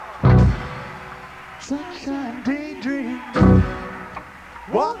Sunshine daydream.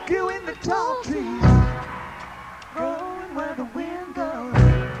 Walk you in the tall trees, growing where the wind goes,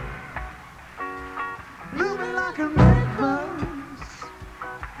 blooming like a red rose.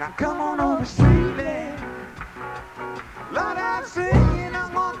 Now come on over, sweetie. Lord, I'm singing,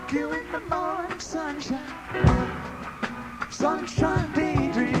 I walk you in the morning sunshine. Sunshine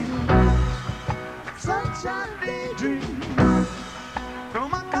daydream. Sunshine daydream.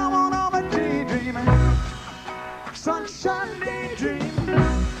 Come on over, daydreaming. Sunshine daydream.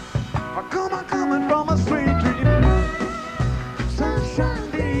 Come on from a sweet dream.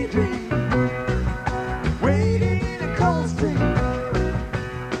 Sunshine daydream. Waiting in a cold spring,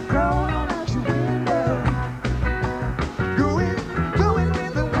 growing on out your window, going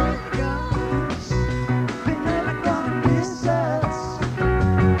where the wind goes. They never gonna miss us.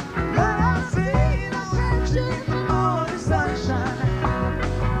 But I see it, I'll catch you in the morning sunshine.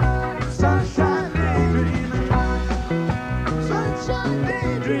 Sunshine daydream. Sunshine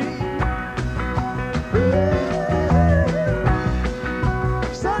daydream.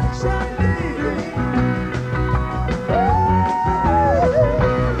 Sunshine daydream.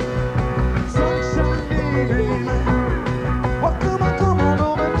 Sunshine daydream. Well, come on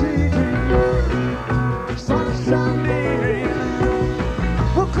over, daydream. Sunshine daydream.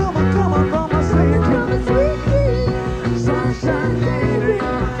 Well, come on from my sweet dream. Sunshine daydream.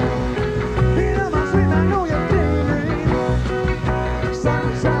 Hear my sweet magnolia daydream.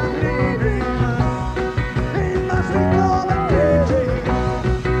 Sunshine daydream. Ain't my sweet love a daydream.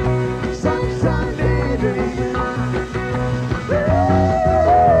 Sunshine daydream.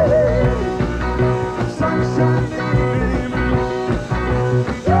 Sunshine daydream.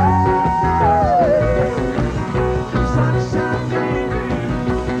 Sunshine daydream.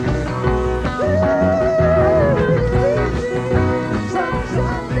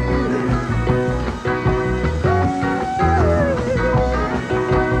 Sunshine daydream.